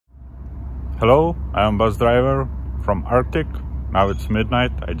Hello, I am bus driver from Arctic. Now it's midnight.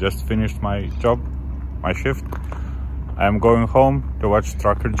 I just finished my job, my shift. I am going home to watch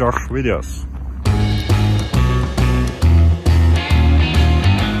Trucker Josh videos.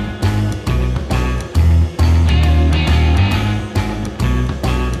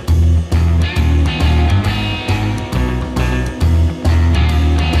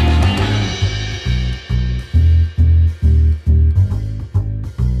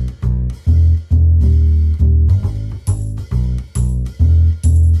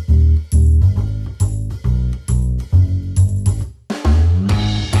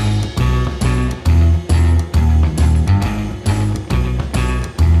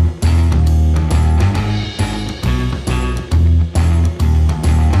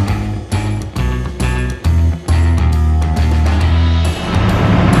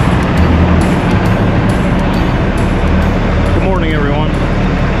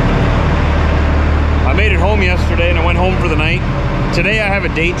 Yesterday and I went home for the night. Today I have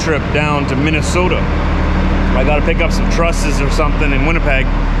a day trip down to Minnesota. I gotta pick up some trusses or something in Winnipeg.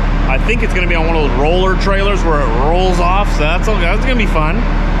 I think it's gonna be on one of those roller trailers where it rolls off, so that's gonna be fun.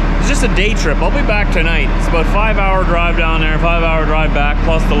 It's just a day trip. I'll be back tonight. It's about a 5-hour drive down there, 5-hour drive back,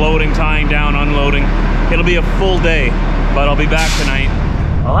 plus the loading, tying down, unloading. It'll be a full day, but I'll be back tonight.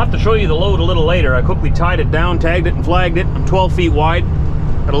 I'll have to show you the load a little later. I quickly tied it down, tagged it, and flagged it. I'm 12 feet wide.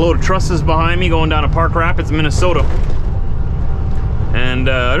 Got a load of trusses behind me going down to Park Rapids, Minnesota. And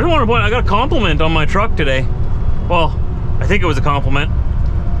I just want to point, I got a compliment on my truck today. Well, I think it was a compliment.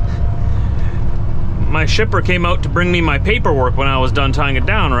 My shipper came out to bring me my paperwork when I was done tying it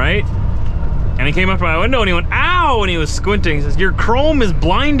down, right? And he came up to my window and he went, "Ow!" and he was squinting. He says, "Your chrome is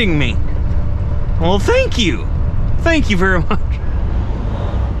blinding me." Well, thank you. Thank you very much.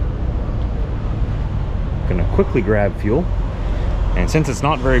 Gonna quickly grab fuel. And since it's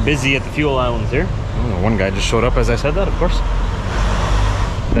not very busy at the fuel islands here, oh, one guy just showed up as I said that, of course.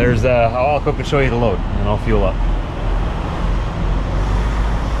 There's I'll quickly show you the load and I'll fuel up.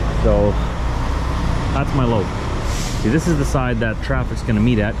 So that's my load. See, this is the side that traffic's gonna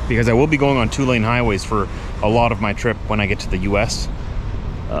meet at, because I will be going on 2-lane highways for a lot of my trip when I get to the US.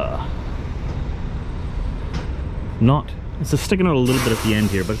 It's just sticking out a little bit at the end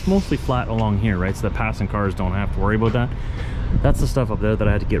here, but it's mostly flat along here, right? So that passing cars don't have to worry about that. That's the stuff up there that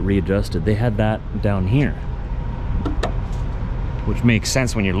I had to get readjusted. They had that down here, which makes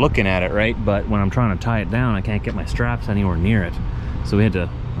sense when you're looking at it, right? But when I'm trying to tie it down, I can't get my straps anywhere near it. So we had to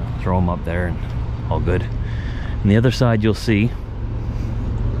throw them up there and all good. And the other side you'll see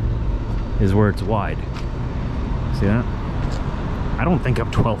is where it's wide. See that? I don't think I'm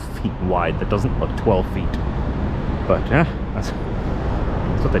 12 feet wide. That doesn't look 12 feet. But yeah, that's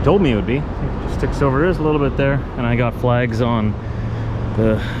what they told me it would be. It just sticks over just a little bit there, and I got flags on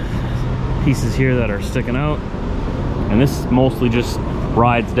the pieces here that are sticking out, and this mostly just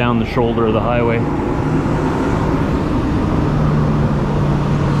rides down the shoulder of the highway.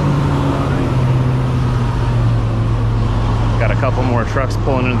 Got a couple more trucks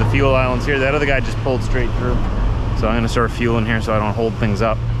pulling into the fuel islands here. That other guy just pulled straight through, so I'm gonna start fueling here so I don't hold things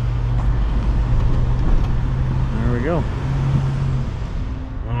up. There we go.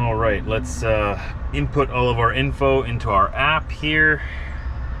 All right, let's input all of our info into our app here.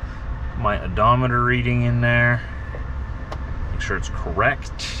 My odometer reading in there. Make sure it's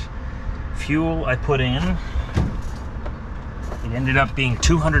correct. Fuel I put in. It ended up being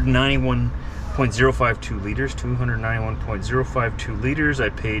 291.052 liters. 291.052 liters. I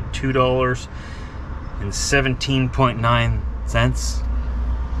paid $2.17.9.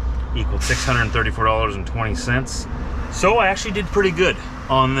 Equaled $634.20. So I actually did pretty good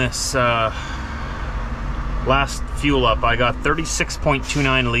on this last fuel up. I got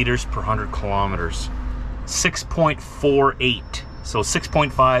 36.29 liters per 100 kilometers. 6.48. So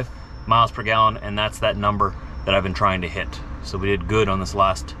 6.5 miles per gallon, and that's that number that I've been trying to hit. So we did good on this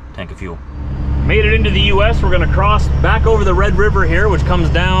last tank of fuel. Made it into the US. We're gonna cross back over the Red River here, which comes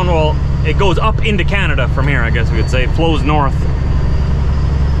down, well, it goes up into Canada from here, I guess we could say. It flows north.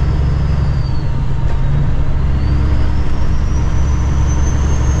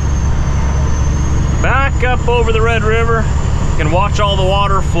 Back up over the Red River. You can watch all the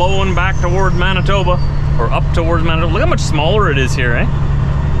water flowing back towards Manitoba, or up towards Manitoba. Look how much smaller it is here, eh?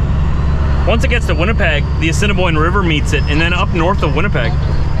 Once it gets to Winnipeg, the Assiniboine River meets it, and then up north of Winnipeg.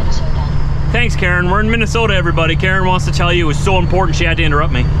 Thanks, Karen. We're in Minnesota, everybody. Karen wants to tell you it was so important she had to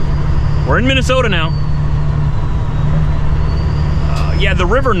interrupt me. We're in Minnesota now. Yeah, the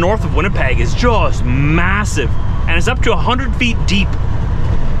river north of Winnipeg is just massive, and it's up to 100 feet deep.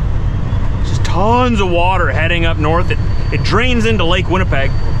 Just tons of water heading up north. It drains into Lake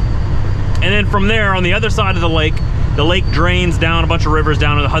Winnipeg. And then from there, on the other side of the lake drains down a bunch of rivers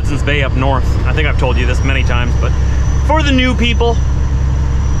down to the Hudson's Bay up north. I think I've told you this many times, but for the new people,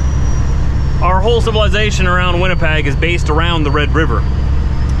 our whole civilization around Winnipeg is based around the Red River.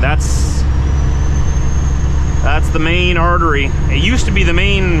 That's the main artery. It used to be the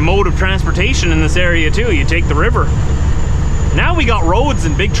main mode of transportation in this area too. You take the river. Now we got roads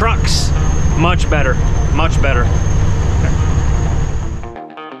and big trucks. Much better, much better.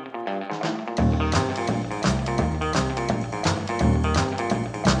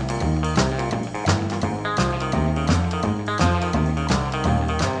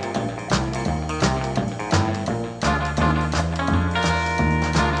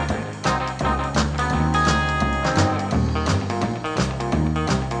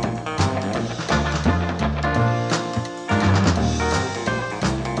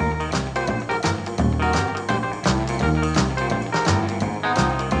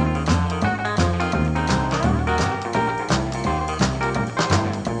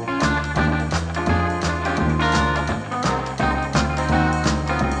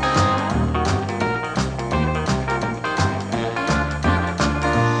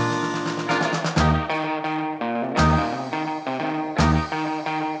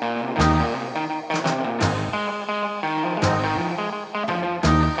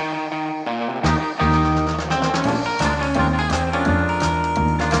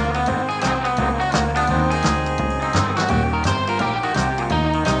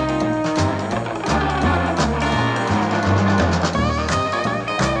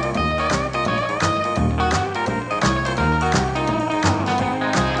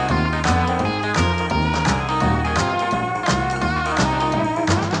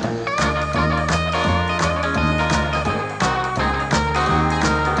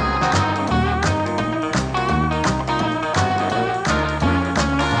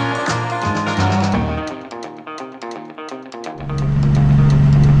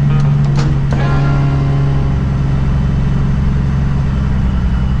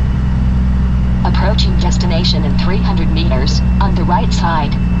 Approaching destination in 300 meters, on the right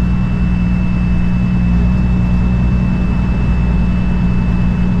side.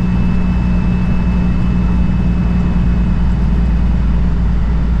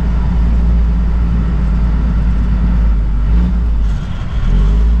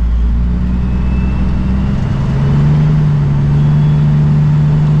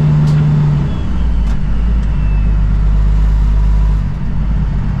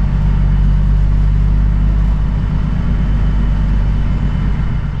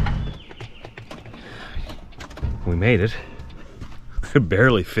 We made it. Could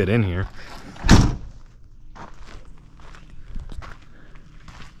barely fit in here.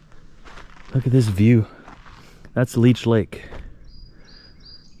 Look at this view. That's Leech Lake.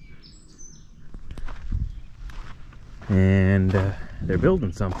 And they're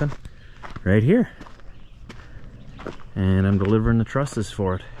building something right here. And I'm delivering the trusses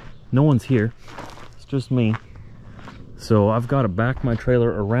for it. No one's here. It's just me. So I've got to back my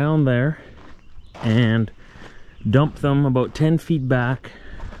trailer around there and dump them about 10 feet back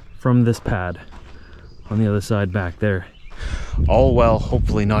from this pad on the other side back there. All while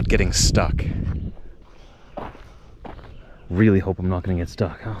hopefully not getting stuck. Really hope I'm not going to get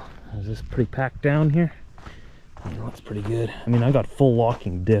stuck. Oh, is this pretty packed down here? You know, it's pretty good. I mean, I got full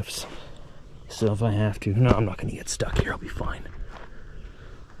locking diffs, so if I have to, no, I'm not going to get stuck here. I'll be fine.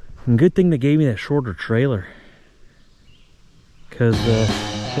 And good thing they gave me that shorter trailer, because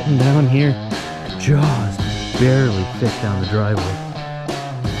sitting down here, jaws barely fit down the driveway.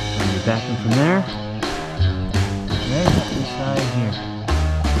 And you're backing from there, right up the side here.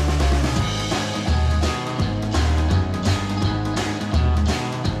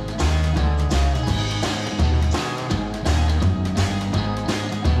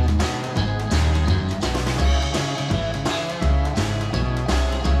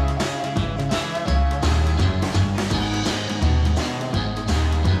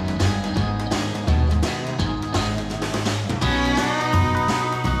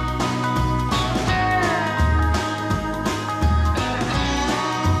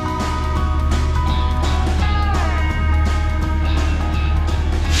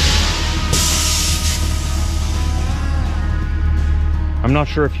 I'm not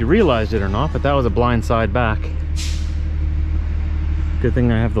sure if you realized it or not, but that was a blind side back. Good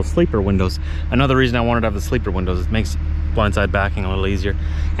thing I have those sleeper windows. Another reason I wanted to have the sleeper windows is it makes blindside backing a little easier.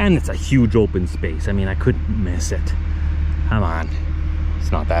 And it's a huge open space. I mean, I couldn't miss it. Come on.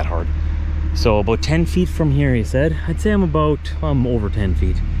 It's not that hard. So about 10 feet from here, he said. I'd say I'm over 10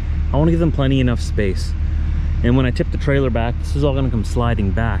 feet. I want to give them plenty enough space. And when I tip the trailer back, this is all going to come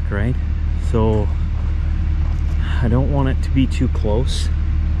sliding back, right? so I don't want it to be too close.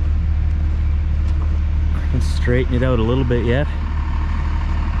 Let's straighten it out a little bit yet.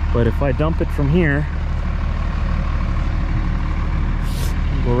 But if I dump it from here,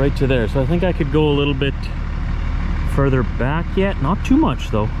 go right to there. So I think I could go a little bit further back yet. Not too much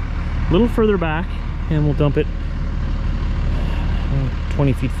though. A little further back, and we'll dump it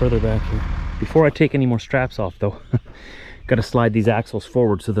 20 feet further back here. Before I take any more straps off though, got to slide these axles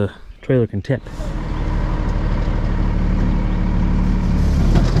forward so the trailer can tip.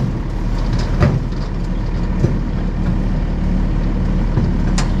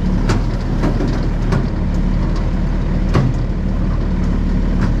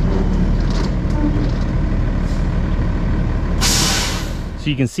 So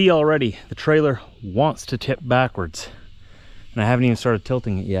you can see already the trailer wants to tip backwards, and I haven't even started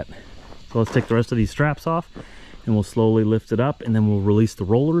tilting it yet. So let's take the rest of these straps off and we'll slowly lift it up, and then we'll release the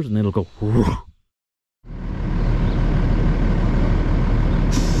rollers and it'll go whoosh.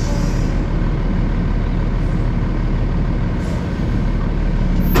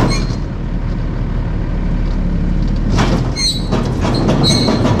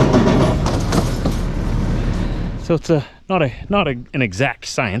 So it's not an exact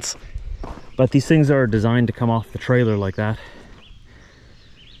science, but these things are designed to come off the trailer like that.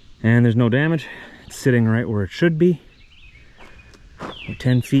 And there's no damage. It's sitting right where it should be. We're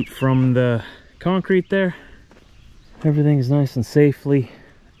 10 feet from the concrete there. Everything is nice and safely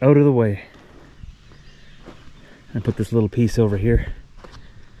out of the way. I put this little piece over here.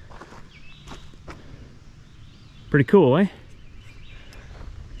 Pretty cool, eh?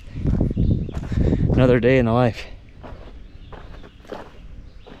 Another day in the life.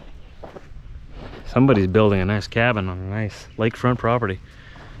 Somebody's building a nice cabin on a nice lakefront property.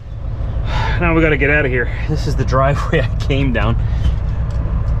 Now we gotta get out of here. This is the driveway I came down.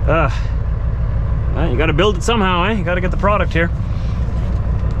 You gotta build it somehow, eh? You gotta get the product here.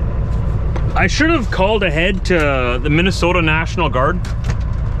 I should have called ahead to the Minnesota National Guard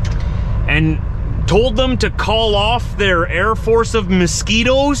and told them to call off their air force of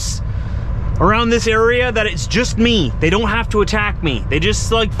mosquitoes around this area, that it's just me. They don't have to attack me. They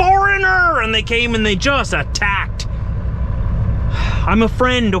just like, foreigner, and they came and they just attacked. I'm a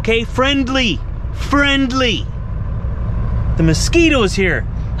friend, okay? Friendly. The mosquitoes here.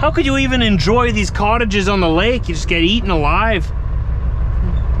 How could you even enjoy these cottages on the lake? You just get eaten alive.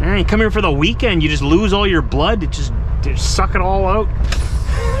 Man, you come here for the weekend, you just lose all your blood. It just suck it all out.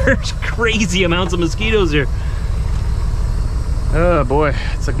 There's crazy amounts of mosquitoes here. Oh boy,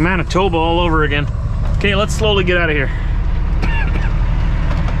 it's like Manitoba all over again. Okay, let's slowly get out of here.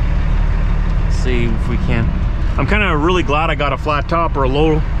 Let's see if we can. I'm kind of really glad I got a flat top or a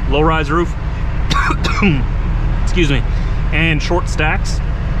low-rise roof. Excuse me. And short stacks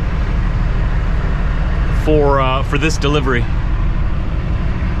for this delivery.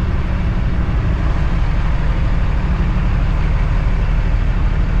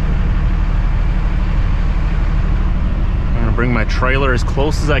 Bring my trailer as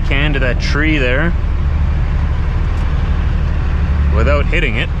close as I can to that tree there without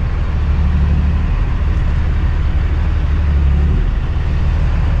hitting it.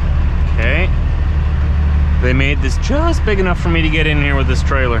 Okay. They made this just big enough for me to get in here with this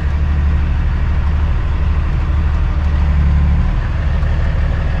trailer.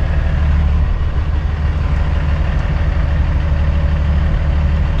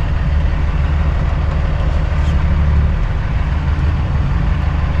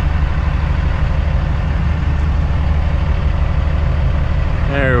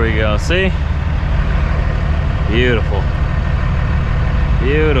 There we go, see? Beautiful.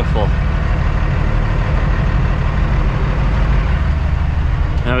 Beautiful.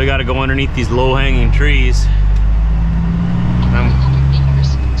 Now we gotta go underneath these low-hanging trees. 100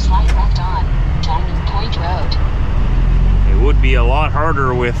 meters, slide left on Diamond Point Road. It would be a lot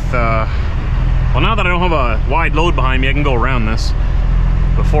harder with, well, now that I don't have a wide load behind me, I can go around this.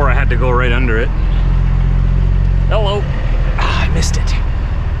 Before I had to go right under it. Hello. Ah, I missed it.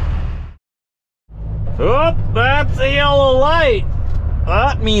 Oh, that's a yellow light.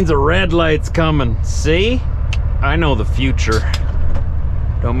 That means a red light's coming. See? I know the future.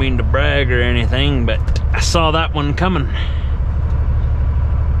 Don't mean to brag or anything, but I saw that one coming.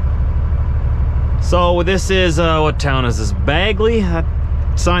 So this is, what town is this? Bagley? That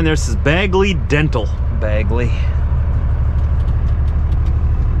sign there says Bagley Dental. Bagley.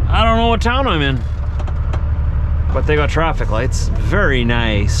 I don't know what town I'm in, but they got traffic lights. Very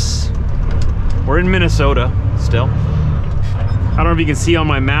nice. We're in Minnesota still. I don't know if you can see on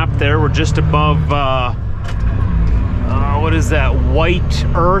my map there, we're just above, what is that? White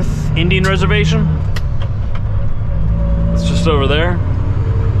Earth Indian Reservation? It's just over there.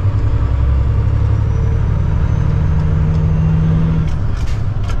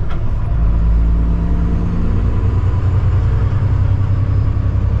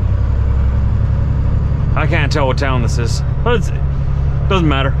 I can't tell what town this is, but it doesn't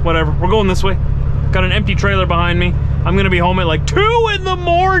matter, whatever. We're going this way. Got an empty trailer behind me. I'm gonna be home at like 2 in the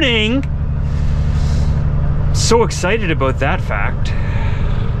morning. So excited about that fact.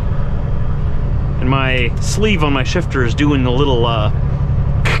 And my sleeve on my shifter is doing the little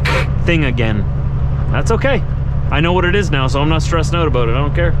thing again. That's okay. I know what it is now, so I'm not stressing out about it. I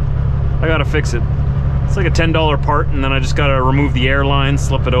don't care. I gotta fix it. It's like a $10 part, and then I just gotta remove the airline,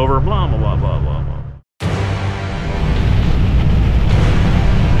 slip it over, blah, blah, blah, blah, blah, blah.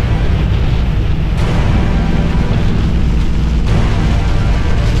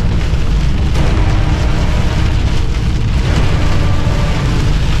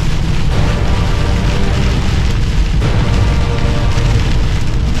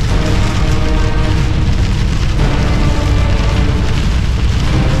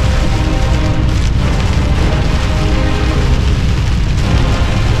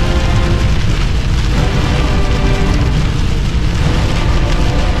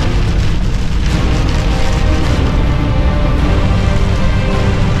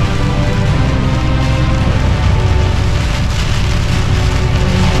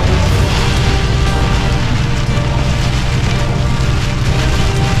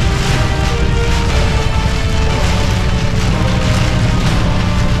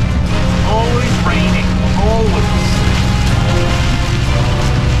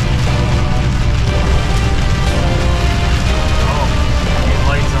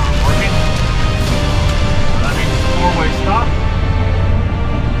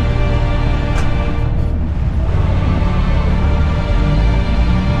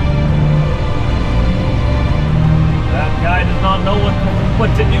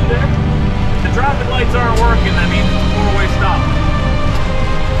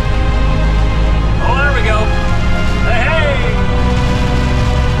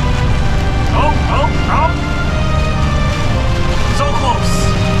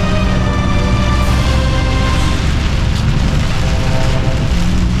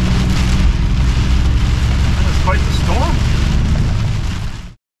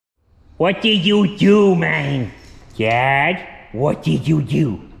 What did you do, man? Dad, what did you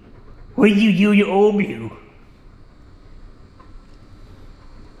do? What did you do to Obu?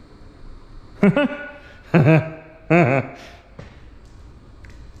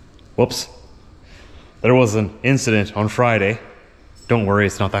 Whoops. There was an incident on Friday. Don't worry,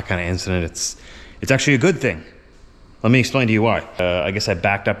 it's not that kind of incident. It's actually a good thing. Let me explain to you why. I guess I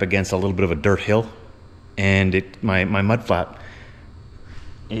backed up against a little bit of a dirt hill, and my mud flap,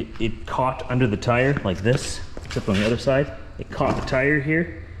 it caught under the tire like this, except on the other side. It caught the tire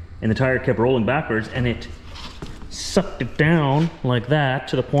here, and the tire kept rolling backwards, and it sucked it down like that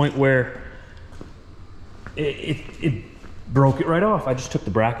to the point where it broke it right off. I just took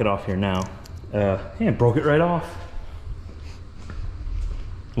the bracket off here now. Yeah, it broke it right off.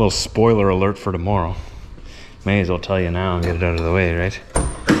 A little spoiler alert for tomorrow. May as well tell you now and get it out of the way, right?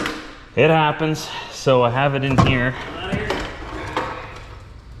 It happens, so I have it in here.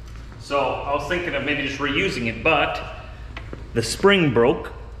 So I was thinking of maybe just reusing it, but the spring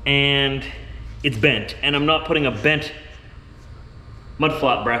broke and it's bent, and I'm not putting a bent mud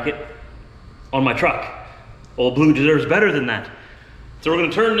flap bracket on my truck. Old Blue deserves better than that. So we're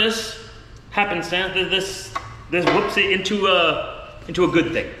gonna turn this happenstance, this whoops it into a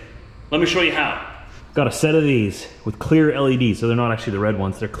good thing. Let me show you how. Got a set of these with clear LEDs, so they're not actually the red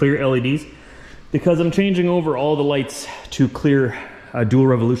ones, they're clear LEDs, because I'm changing over all the lights to clear dual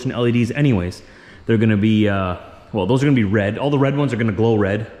revolution LEDs anyways. They're gonna be, well, those are gonna be red. All the red ones are gonna glow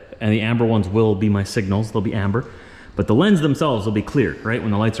red, and the amber ones will be my signals, they'll be amber. But the lens themselves will be clear, right,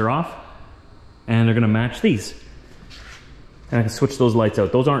 when the lights are off, and they're gonna match these. And I can switch those lights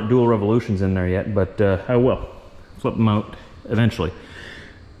out. Those aren't dual revolutions in there yet, but I will flip them out eventually.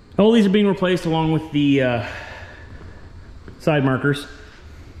 All these are being replaced along with the side markers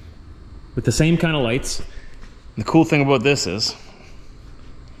with the same kind of lights. The cool thing about this is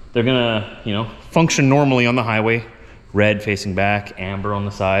they're gonna, you know, function normally on the highway. Red facing back, amber on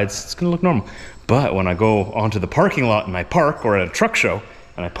the sides. It's gonna look normal. But when I go onto the parking lot and I park, or at a truck show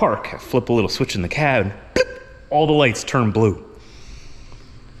and I park, I flip a little switch in the cab and bloop, all the lights turn blue.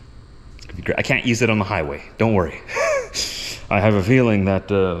 It's gonna be great. I can't use it on the highway, don't worry. I have a feeling that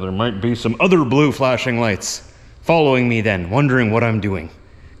there might be some other blue flashing lights following me then, wondering what I'm doing,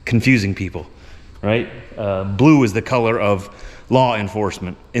 confusing people. right? Blue is the color of law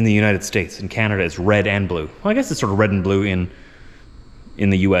enforcement in the United States. In Canada, it's red and blue. Well, I guess it's sort of red and blue in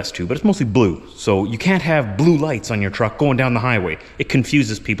the US too, but it's mostly blue. So you can't have blue lights on your truck going down the highway. It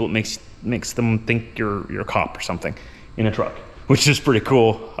confuses people. It makes them think you're a cop or something in a truck, which is pretty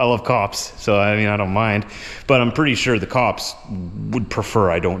cool. I love cops, so I mean, I don't mind. But I'm pretty sure the cops would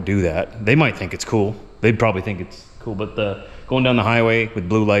prefer I don't do that. They might think it's cool. They'd probably think it's cool, but going down the highway with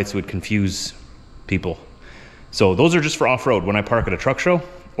blue lights would confuse people. So those are just for off-road when I park at a truck show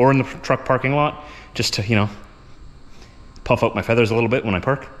or in the truck parking lot, just to, you know, puff out my feathers a little bit when I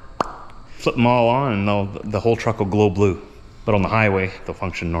park. Flip them all on and the whole truck will glow blue. But on the highway, they'll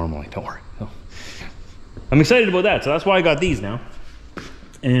function normally, don't worry. So, I'm excited about that, so that's why I got these now.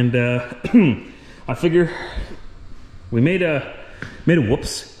 And I figure we made a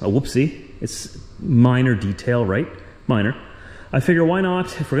whoopsie. It's minor detail, right? Minor. I figure why not,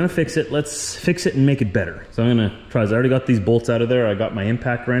 if we're gonna fix it, let's fix it and make it better. So I'm gonna try this. I already got these bolts out of there. I got my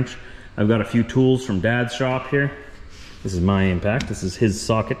impact wrench. I've got a few tools from Dad's shop here. This is my impact. This is his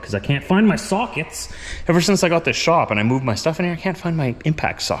socket, because I can't find my sockets. Ever since I got this shop and I moved my stuff in here, I can't find my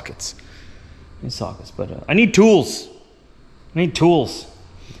impact sockets. These sockets, but I need tools. I need tools.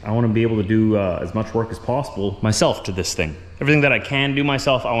 I want to be able to do as much work as possible myself to this thing. Everything that I can do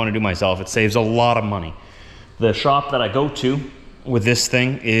myself, I want to do myself. It saves a lot of money. The shop that I go to with this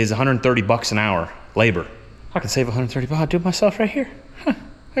thing is 130 bucks an hour, labor. I can save 130 bucks, I'll do it myself right here. Huh.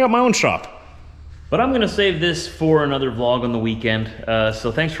 I got my own shop. But I'm gonna save this for another vlog on the weekend.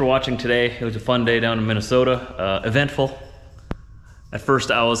 So thanks for watching today. It was a fun day down in Minnesota, eventful. At first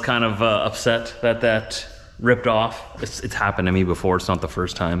I was kind of upset that ripped off. It's happened to me before, it's not the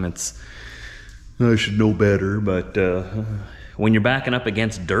first time. I should know better, but when you're backing up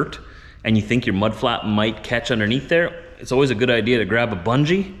against dirt and you think your mud flap might catch underneath there, it's always a good idea to grab a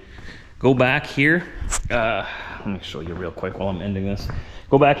bungee, go back here. Let me show you real quick while I'm ending this.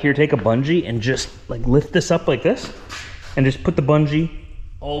 Go back here, take a bungee, and just like lift this up like this, and just put the bungee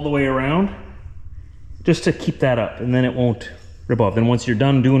all the way around, just to keep that up, and then it won't rip off. Then once you're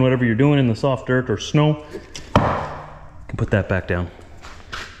done doing whatever you're doing in the soft dirt or snow, you can put that back down.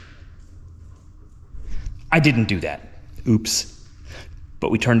 I didn't do that. Oops.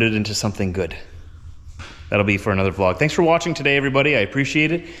 But we turned it into something good. That'll be for another vlog. Thanks for watching today, everybody. I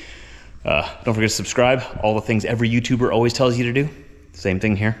appreciate it. Don't forget to subscribe. All the things every YouTuber always tells you to do. Same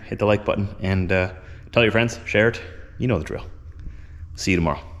thing here. Hit the like button and tell your friends, share it. You know the drill. See you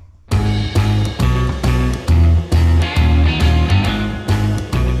tomorrow.